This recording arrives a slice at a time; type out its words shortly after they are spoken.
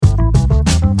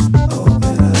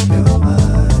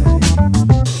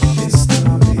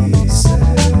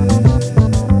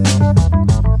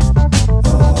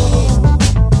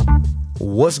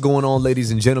What's going on,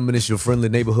 ladies and gentlemen? It's your friendly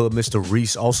neighborhood, Mr.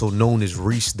 Reese, also known as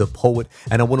Reese the Poet,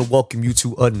 and I want to welcome you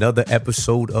to another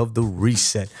episode of The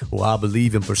Reset, where I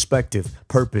believe in perspective,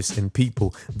 purpose, and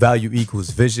people. Value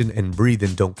equals vision, and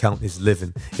breathing don't count as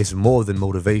living. It's more than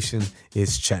motivation,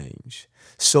 it's change.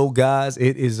 So, guys,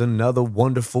 it is another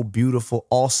wonderful, beautiful,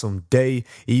 awesome day.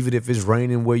 Even if it's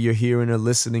raining where you're hearing or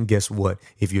listening, guess what?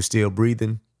 If you're still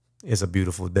breathing, it's a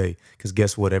beautiful day, because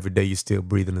guess what? Every day you're still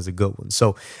breathing is a good one.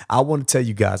 So I want to tell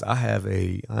you guys, I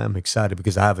am excited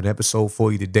because I have an episode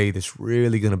for you today that's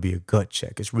really going to be a gut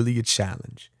check. It's really a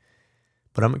challenge,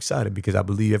 but I'm excited because I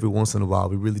believe every once in a while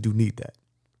we really do need that.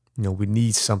 You know, we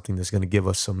need something that's going to give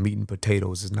us some meat and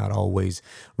potatoes. It's not always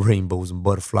rainbows and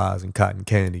butterflies and cotton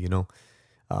candy, you know.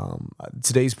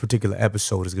 Today's particular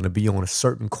episode is going to be on a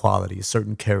certain quality, a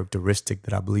certain characteristic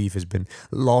that I believe has been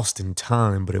lost in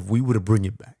time. But if we were to bring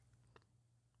it back,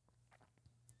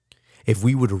 if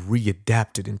we were to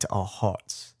readapt it into our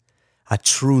hearts, I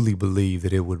truly believe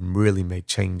that it would really make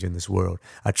change in this world.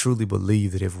 I truly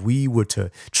believe that if we were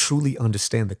to truly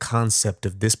understand the concept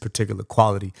of this particular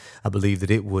quality, I believe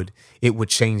that it would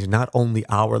change not only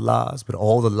our lives, but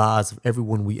all the lives of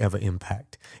everyone we ever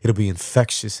impact. It'll be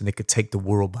infectious, and it could take the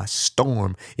world by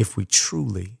storm if we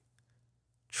truly,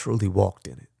 truly walked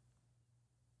in it.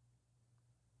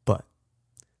 But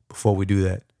before we do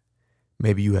that,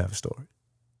 maybe you have a story.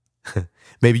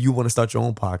 Maybe you want to start your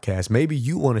own podcast. Maybe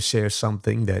you want to share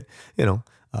something that,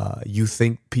 you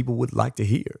think people would like to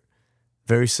hear.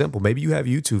 Very simple. Maybe you have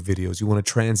YouTube videos. You want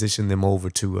to transition them over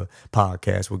to a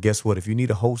podcast. Well, guess what? If you need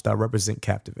a host, I represent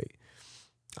Captivate.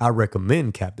 I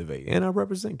recommend Captivate, and I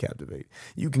represent Captivate.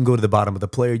 You can go to the bottom of the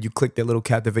player. You click that little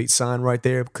Captivate sign right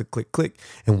there. Click, click, click.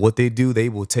 And what they do, they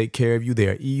will take care of you. They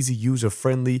are easy,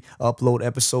 user-friendly, upload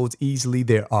episodes easily.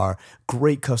 There are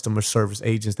great customer service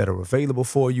agents that are available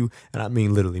for you. And I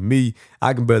mean literally me.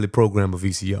 I can barely program a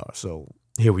VCR. So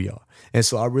here we are. And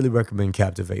so I really recommend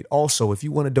Captivate. Also, if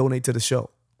you want to donate to the show,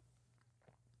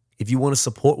 if you want to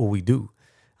support what we do,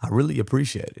 I really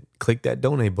appreciate it. Click that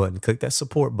donate button. Click that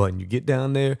support button. You get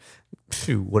down there,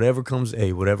 whatever comes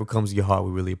to your heart,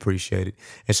 we really appreciate it.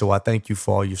 And so I thank you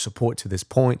for all your support to this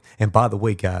point. And by the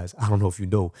way, guys, I don't know if you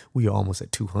know, we are almost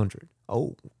at 200.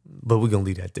 Oh, but we're going to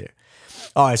leave that there.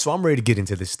 All right, so I'm ready to get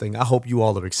into this thing. I hope you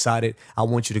all are excited. I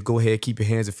want you to go ahead, keep your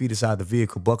hands and feet aside the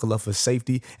vehicle, buckle up for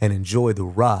safety, and enjoy the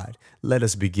ride. Let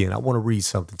us begin. I want to read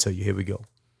something to you. Here we go.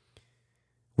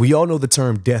 We all know the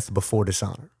term death before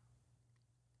dishonor.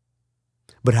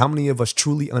 But how many of us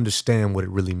truly understand what it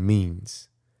really means?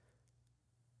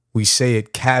 We say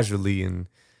it casually and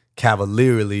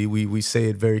cavalierly. We say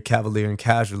it very cavalier and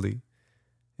casually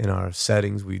in our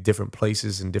settings. We different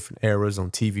places and different eras on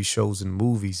TV shows and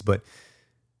movies. But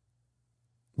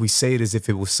we say it as if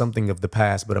it was something of the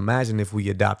past. But imagine if we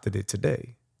adopted it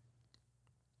today.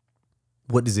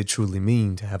 What does it truly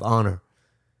mean to have honor?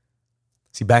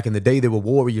 See, back in the day, there were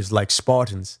warriors like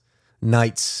Spartans,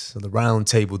 knights of the Round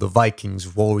Table, the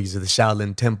Vikings, warriors of the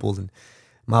Shaolin Temple, and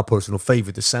my personal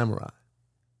favorite, the samurai.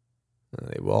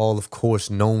 They were all, of course,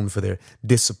 known for their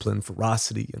discipline,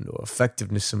 ferocity, and their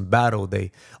effectiveness in battle.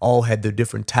 They all had their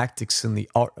different tactics in the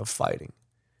art of fighting.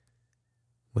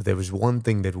 But there was one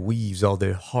thing that weaves all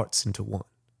their hearts into one.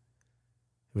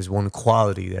 There was one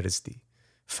quality that is the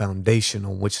foundation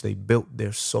on which they built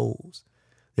their souls.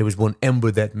 There was one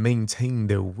ember that maintained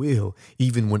their will,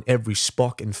 even when every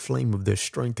spark and flame of their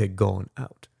strength had gone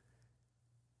out.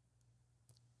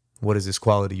 What is this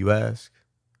quality, you ask?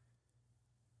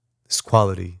 This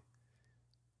quality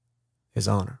is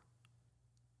honor.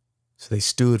 So they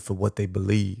stood for what they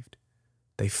believed.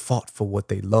 They fought for what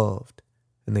they loved.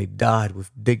 And they died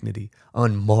with dignity,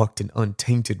 unmarked and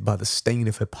untainted by the stain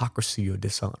of hypocrisy or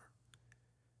dishonor.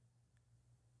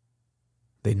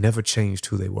 They never changed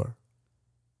who they were.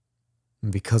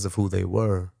 And because of who they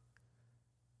were,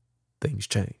 things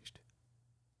changed.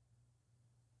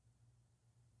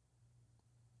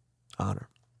 Honor.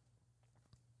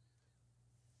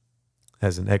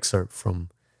 As an excerpt from,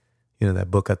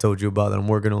 that book I told you about that I'm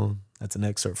working on. That's an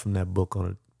excerpt from that book on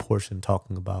a portion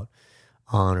talking about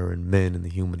honor and men and the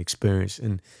human experience.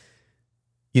 And,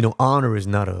 honor is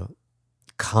not a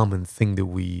common thing that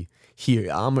we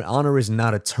hear. Honor is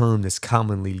not a term that's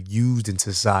commonly used in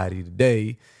society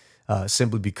today.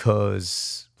 Simply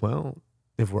because,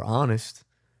 if we're honest,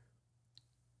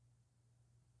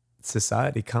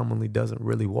 society commonly doesn't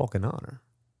really walk in honor.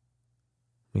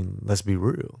 I mean, let's be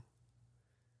real.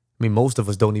 I mean, most of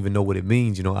us don't even know what it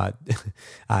means. I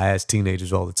ask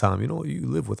teenagers all the time, you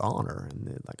live with honor, and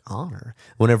they're like, honor.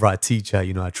 Whenever I teach,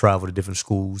 I travel to different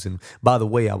schools. And by the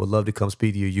way, I would love to come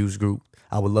speak to your youth group.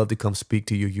 I would love to come speak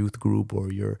to your youth group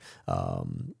or your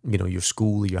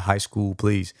school or your high school.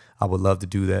 Please, I would love to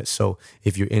do that. So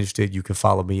if you're interested, you can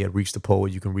follow me at Reach the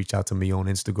Poet. You can reach out to me on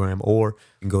Instagram, or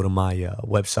you can go to my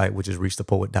website, which is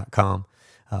reachthepoet.com.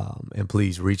 And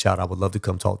please reach out. I would love to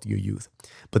come talk to your youth.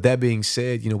 But that being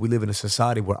said, we live in a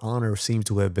society where honor seems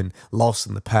to have been lost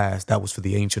in the past. That was for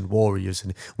the ancient warriors,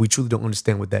 and we truly don't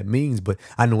understand what that means. But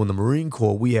I know in the Marine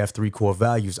Corps, we have three core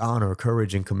values: honor,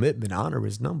 courage, and commitment. Honor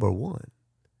is number one.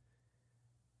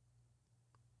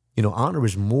 Honor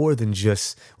is more than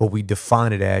just what we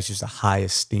define it as, just a high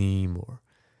esteem. Or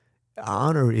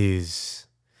honor is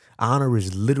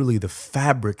literally the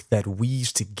fabric that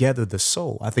weaves together the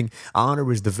soul. I think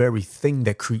honor is the very thing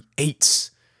that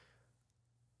creates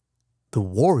the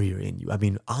warrior in you. I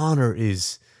mean, honor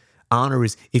is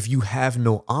if you have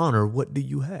no honor, what do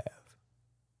you have?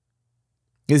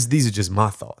 These are just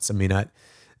my thoughts. I mean,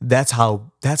 that's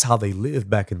how they lived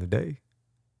back in the day.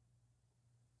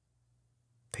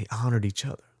 They honored each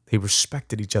other. They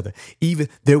respected each other.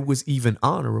 There was even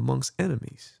honor amongst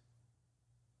enemies.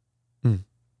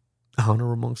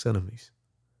 Honor amongst enemies.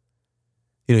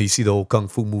 You see the old kung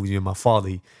fu movies. My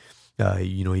father, we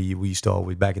used to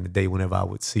always, back in the day, whenever I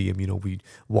would see him, we'd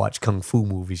watch kung fu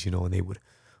movies, and they would,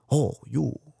 what are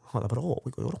you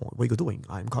doing?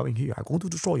 I'm coming here. I'm going to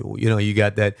destroy you. You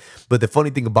got that. But the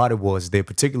funny thing about it was,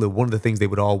 one of the things they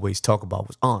would always talk about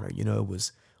was honor. It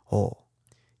was,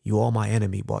 you are my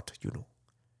enemy, but,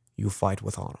 you fight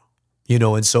with honor.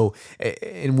 And so,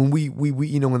 and when we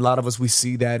and a lot of us, we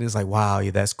see that and it's like, wow,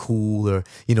 yeah, that's cool. Or,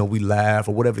 we laugh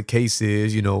or whatever the case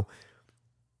is,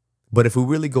 But if we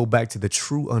really go back to the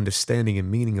true understanding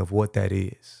and meaning of what that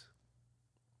is,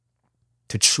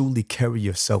 to truly carry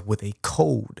yourself with a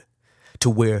code to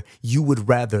where you would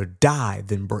rather die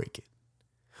than break it,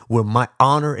 where my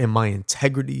honor and my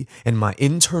integrity and my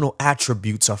internal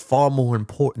attributes are far more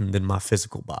important than my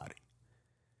physical body.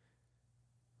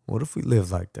 What if we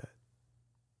live like that?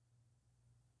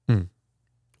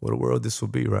 What a world this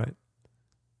would be, right?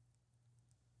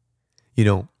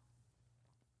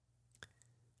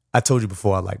 I told you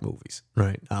before I like movies,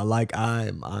 right?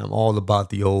 I'm all about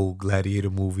the old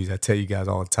gladiator movies. I tell you guys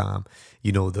all the time,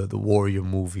 the warrior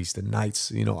movies, the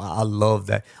knights, I love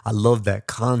that. I love that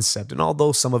concept. And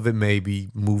although some of it may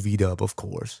be movied up, of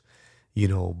course,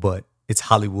 but it's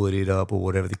Hollywooded up or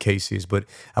whatever the case is. But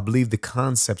I believe the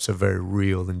concepts are very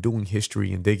real, and doing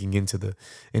history and digging into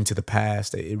the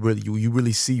past, it really, you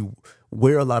really see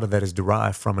where a lot of that is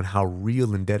derived from and how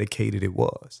real and dedicated it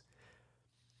was.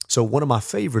 So one of my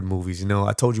favorite movies,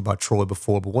 I told you about Troy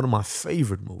before, but one of my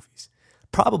favorite movies,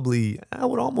 probably, I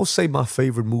would almost say my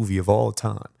favorite movie of all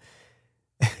time,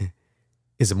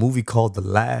 is a movie called The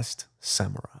Last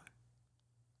Samurai.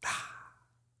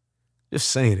 Just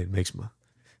saying it gets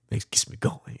me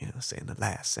going, saying The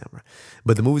Last Samurai.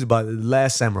 But the movie's about The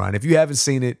Last Samurai. And if you haven't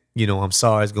seen it, I'm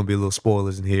sorry, it's going to be a little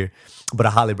spoilers in here, but I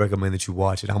highly recommend that you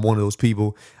watch it. I'm one of those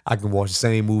people, I can watch the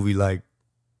same movie like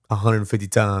 150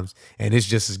 times, and it's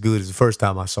just as good as the first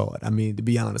time I saw it. I mean, to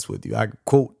be honest with you, I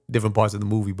quote different parts of the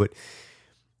movie, but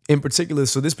in particular,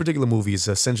 so this particular movie is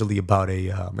essentially about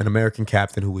an American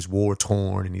captain who is war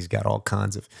torn, and he's got all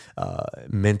kinds of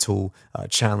mental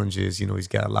challenges. He's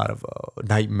got a lot of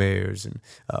nightmares and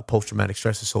post-traumatic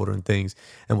stress disorder and things.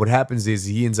 And what happens is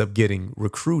he ends up getting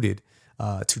recruited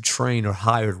to train, or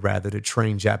hired rather, to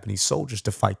train Japanese soldiers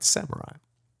to fight the samurai.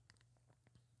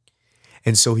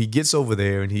 And so he gets over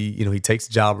there and he takes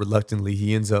the job reluctantly.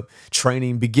 He ends up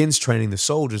begins training the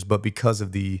soldiers, but because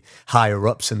of the higher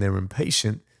ups and their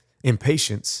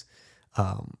impatience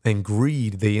and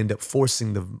greed, they end up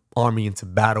forcing the army into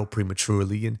battle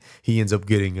prematurely, and he ends up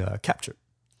getting captured.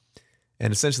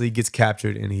 And essentially he gets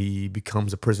captured and he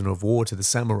becomes a prisoner of war to the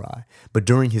samurai. But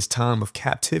during his time of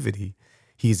captivity,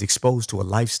 he is exposed to a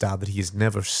lifestyle that he has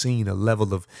never seen, a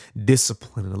level of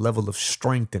discipline and a level of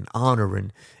strength and honor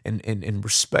and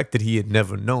respect that he had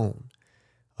never known.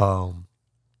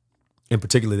 In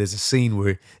particular, there's a scene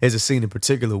in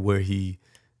particular where he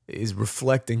is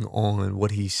reflecting on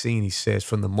what he's seen. He says,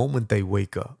 from the moment they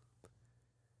wake up,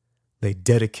 they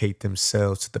dedicate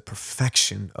themselves to the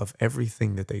perfection of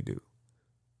everything that they do.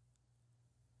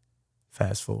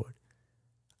 Fast forward,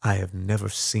 I have never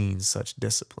seen such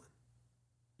discipline.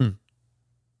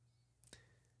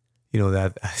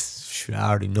 That I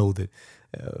already know that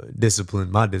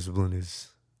my discipline is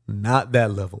not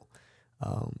that level.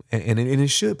 And it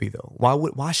should be, though.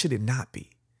 Why should it not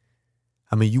be?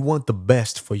 I mean, you want the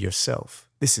best for yourself.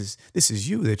 This is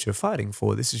you that you're fighting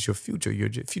for. This is your future,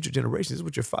 future generations. This is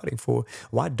what you're fighting for.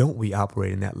 Why don't we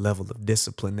operate in that level of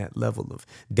discipline, that level of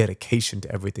dedication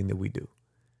to everything that we do?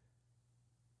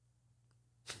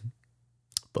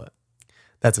 But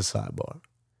that's a sidebar.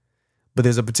 But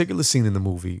there's a particular scene in the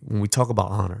movie when we talk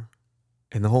about honor,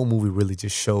 and the whole movie really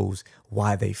just shows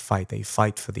why they fight. They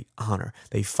fight for the honor.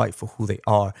 They fight for who they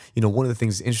are. One of the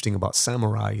things that's interesting about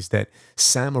samurai is that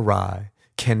samurai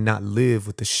cannot live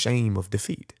with the shame of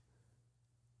defeat.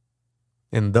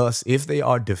 And thus, if they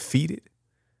are defeated,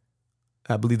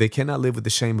 I believe they cannot live with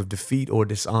the shame of defeat or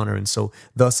dishonor. And so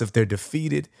thus, if they're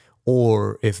defeated,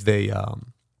 or if they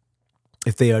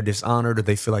are dishonored, or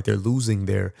they feel like they're losing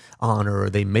their honor, or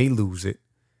they may lose it,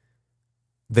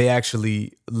 they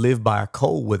actually live by a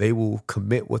code where they will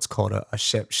commit what's called a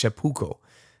seppuku,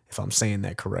 if I'm saying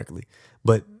that correctly.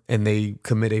 And they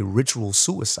commit a ritual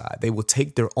suicide. They will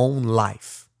take their own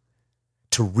life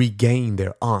to regain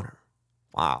their honor.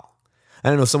 Wow.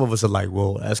 I know some of us are like,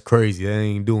 well, that's crazy. They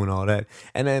ain't doing all that.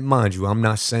 And then, mind you, I'm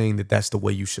not saying that that's the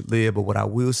way you should live. But what I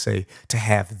will say, to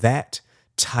have that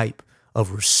type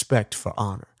of respect for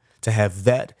honor, to have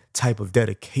that type of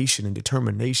dedication and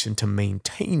determination to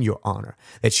maintain your honor,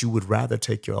 that you would rather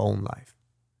take your own life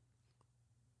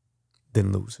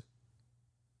than lose it.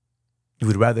 You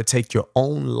would rather take your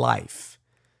own life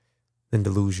than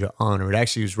to lose your honor. It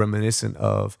actually is reminiscent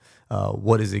of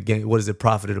what is it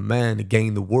profited a man to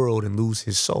gain the world and lose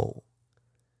his soul?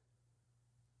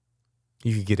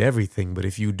 You could get everything, but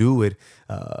if you do it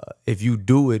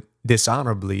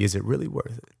dishonorably, is it really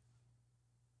worth it?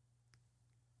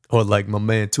 Or like my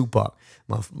man Tupac,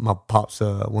 my pop's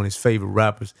one of his favorite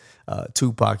rappers,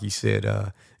 Tupac. He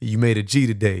said, "You made a G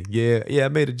today." Yeah, I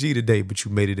made a G today, but you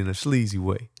made it in a sleazy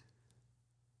way.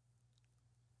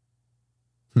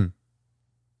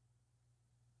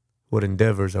 What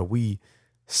endeavors are we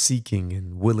seeking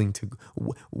and willing to?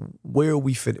 Where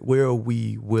are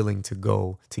we willing to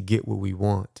go to get what we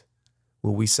want?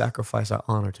 Will we sacrifice our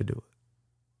honor to do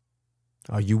it?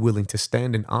 Are you willing to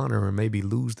stand in honor and maybe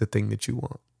lose the thing that you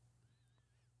want?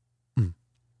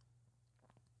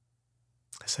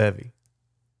 It's heavy.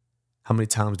 How many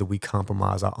times do we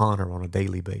compromise our honor on a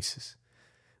daily basis?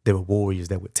 There were warriors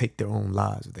that would take their own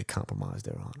lives if they compromised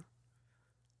their honor.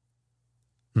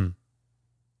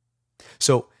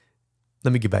 So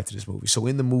let me get back to this movie. So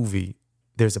in the movie,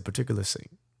 there's a particular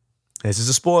scene. This is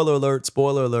a spoiler alert.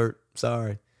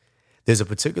 Sorry. There's a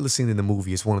particular scene in the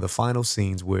movie. It's one of the final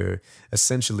scenes where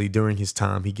essentially during his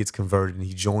time, he gets converted and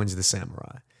he joins the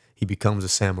samurai. He becomes a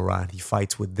samurai and he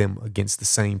fights with them against the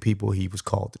same people he was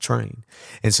called to train.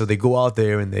 And so they go out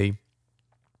there and they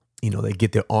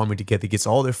get their army together, gets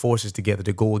all their forces together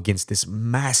to go against this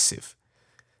massive,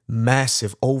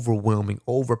 overwhelming,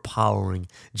 overpowering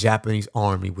Japanese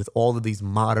army with all of these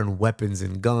modern weapons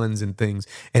and guns and things.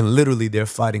 And literally they're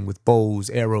fighting with bows,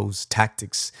 arrows,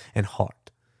 tactics, and heart.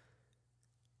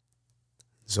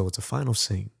 So it's a final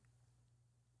scene.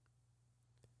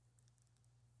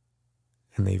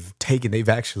 And they've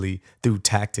actually, through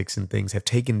tactics and things, have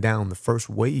taken down the first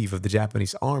wave of the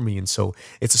Japanese army. And so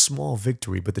it's a small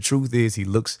victory. But the truth is,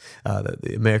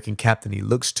 the American captain, he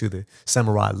looks to the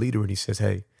samurai leader and he says,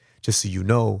 hey, just so you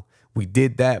know, we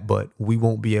did that, but we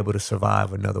won't be able to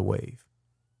survive another wave.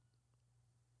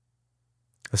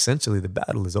 Essentially, the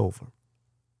battle is over.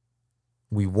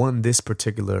 We won this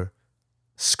particular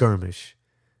skirmish,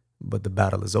 but the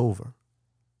battle is over.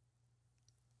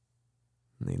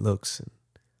 And he looks, and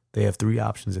they have three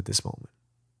options at this moment.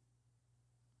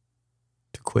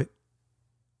 To quit.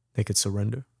 They could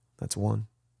surrender. That's one.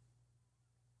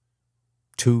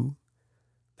 Two,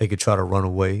 they could try to run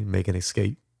away, make an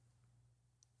escape.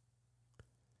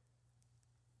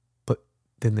 But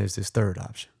then there's this third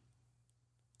option.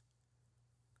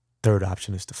 Third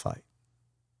option is to fight.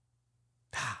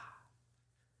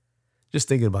 Just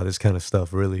thinking about this kind of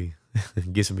stuff really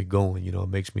gets me going. It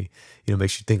makes me,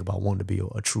 makes you think about wanting to be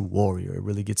a true warrior. It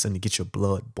really gets your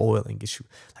blood boiling, gets you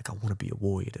like, I want to be a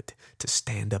warrior to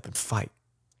stand up and fight.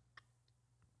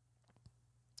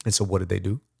 And so what did they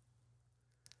do?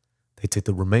 They took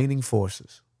the remaining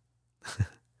forces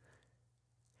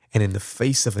and in the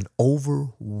face of an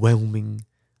overwhelming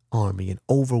army, an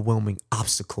overwhelming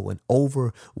obstacle, an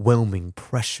overwhelming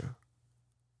pressure,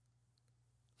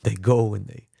 they go and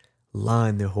they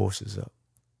line their horses up,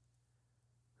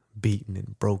 beaten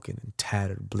and broken and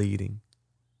tattered, bleeding.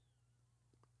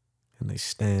 And they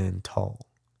stand tall,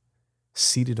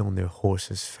 seated on their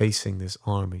horses, facing this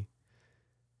army.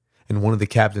 And one of the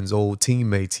captain's old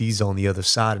teammates, he's on the other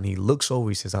side, and he looks over,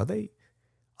 he says, are they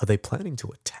planning to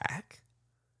attack?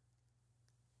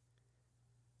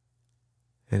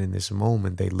 And in this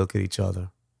moment, they look at each other.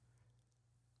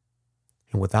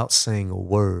 And without saying a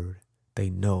word, they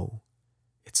know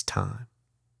it's time.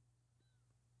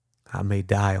 I may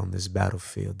die on this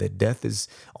battlefield, that death is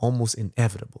almost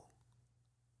inevitable.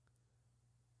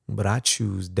 But I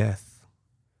choose death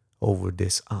over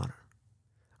dishonor.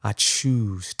 I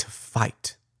choose to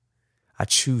fight. I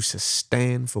choose to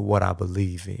stand for what I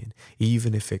believe in,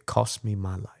 even if it costs me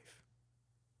my life.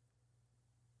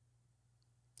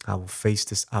 I will face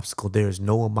this obstacle. There is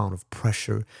no amount of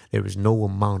pressure. There is no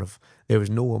amount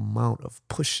of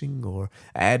pushing or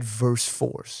adverse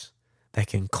force that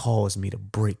can cause me to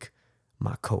break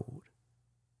my code.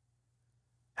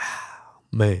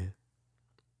 Man.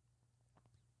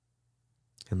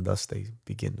 And thus they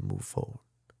begin to move forward.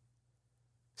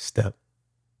 Step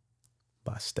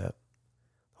by step.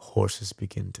 The horses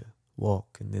begin to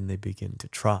walk, and then they begin to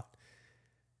trot.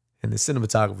 And the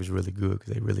cinematography is really good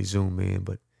because they really zoom in,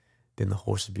 but then the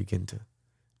horses begin to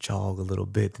jog a little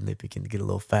bit, then they begin to get a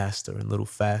little faster and a little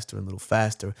faster and a little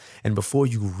faster. And before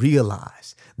you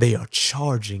realize, they are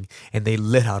charging, and they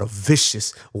let out a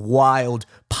vicious, wild,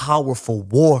 powerful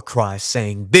war cry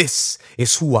saying, "This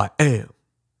is who I am."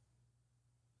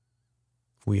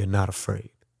 We are not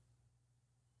afraid.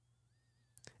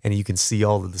 And you can see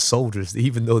all of the soldiers,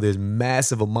 even though there's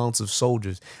massive amounts of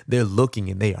soldiers, they're looking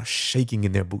and they are shaking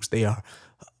in their boots. They are,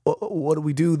 what do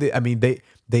we do?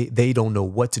 They don't know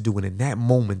what to do. And in that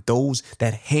moment,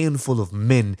 that handful of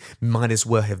men might as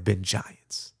well have been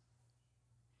giants.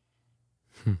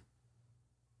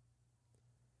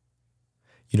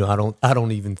 You know, I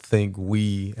don't even think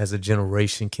we as a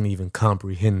generation can even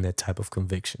comprehend that type of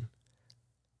conviction.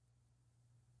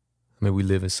 I mean, we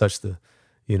live in such as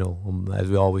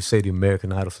we always say, the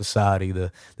American Idol society,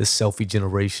 the selfie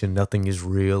generation, nothing is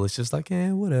real. It's just like,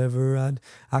 whatever.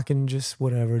 I can just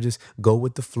go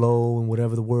with the flow and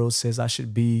whatever the world says I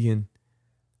should be. And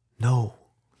no.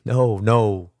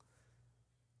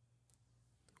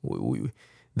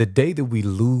 The day that we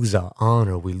lose our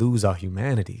honor, we lose our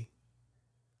humanity.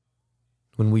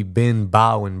 When we bend,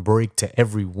 bow, and break to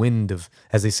every wind of,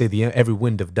 as they say, every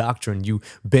wind of doctrine, you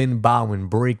bend, bow, and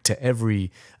break to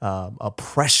every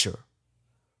pressure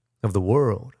of the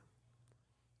world.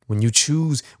 When you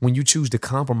choose to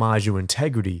compromise your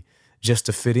integrity just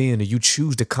to fit in, or you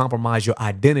choose to compromise your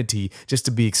identity just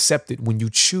to be accepted, when you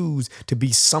choose to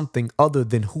be something other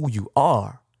than who you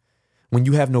are, when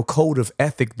you have no code of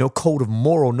ethic, no code of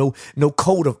moral, no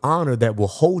code of honor that will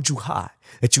hold you high,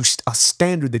 a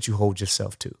standard that you hold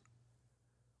yourself to.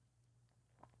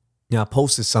 Now, I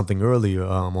posted something earlier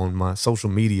on my social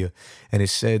media, and it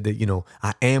said that,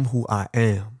 I am who I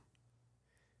am.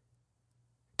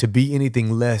 To be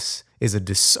anything less is a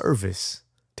disservice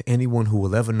to anyone who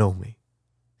will ever know me.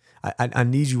 I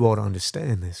need you all to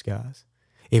understand this, guys.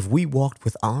 If we walked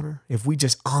with honor, if we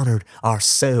just honored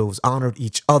ourselves, honored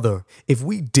each other, if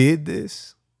we did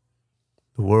this,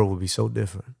 the world would be so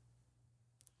different.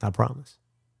 I promise.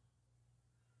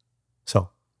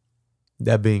 So,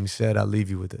 that being said, I'll leave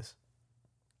you with this.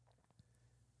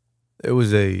 There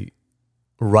was a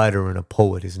writer and a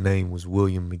poet. His name was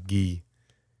William McGee.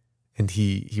 And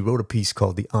he wrote a piece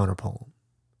called The Honor Poem.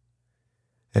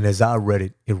 And as I read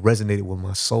it, it resonated with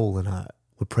my soul, and I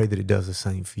would pray that it does the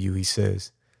same for you. He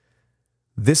says,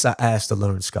 "This I asked the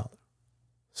learned scholar,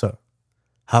 Sir,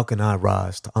 how can I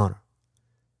rise to honor?"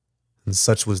 And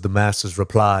such was the master's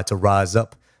reply: "To rise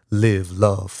up, live,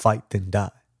 love, fight, then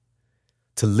die.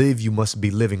 To live, you must be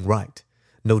living right,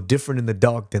 no different in the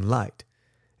dark than light.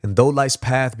 And though life's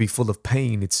path be full of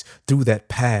pain, it's through that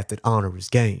path that honor is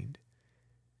gained.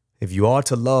 If you are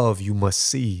to love, you must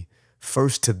see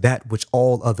first to that which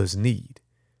all others need.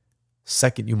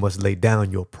 Second, you must lay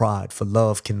down your pride, for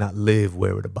love cannot live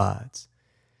where it abides.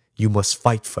 You must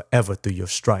fight forever through your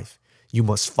strife. You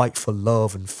must fight for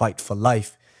love and fight for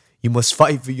life. You must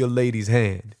fight for your lady's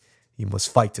hand. You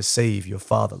must fight to save your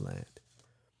fatherland.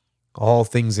 All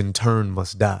things in turn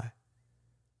must die.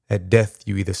 At death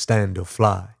you either stand or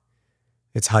fly.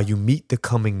 It's how you meet the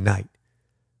coming night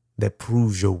that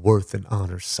proves your worth in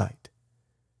honor's sight.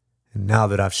 And now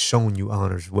that I've shown you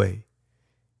honor's way,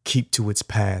 keep to its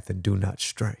path and do not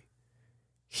stray.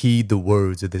 Heed the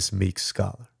words of this meek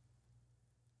scholar.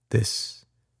 This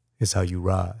is how you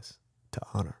rise to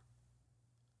honor."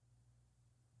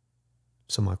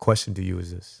 So my question to you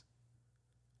is this: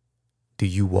 do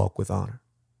you walk with honor?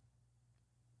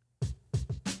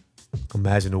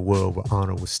 Imagine a world where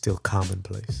honor was still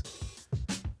commonplace.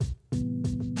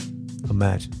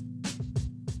 Imagine.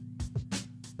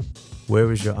 Where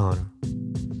is your honor?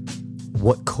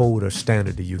 What code or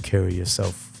standard do you carry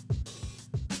yourself?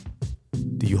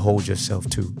 Do you hold yourself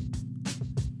to?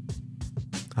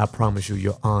 I promise you,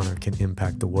 your honor can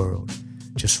impact the world.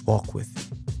 Just walk with it.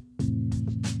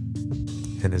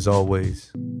 And as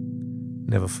always,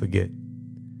 never forget,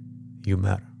 you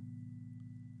matter.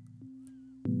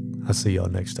 I'll see y'all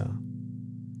next time.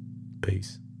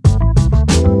 Peace.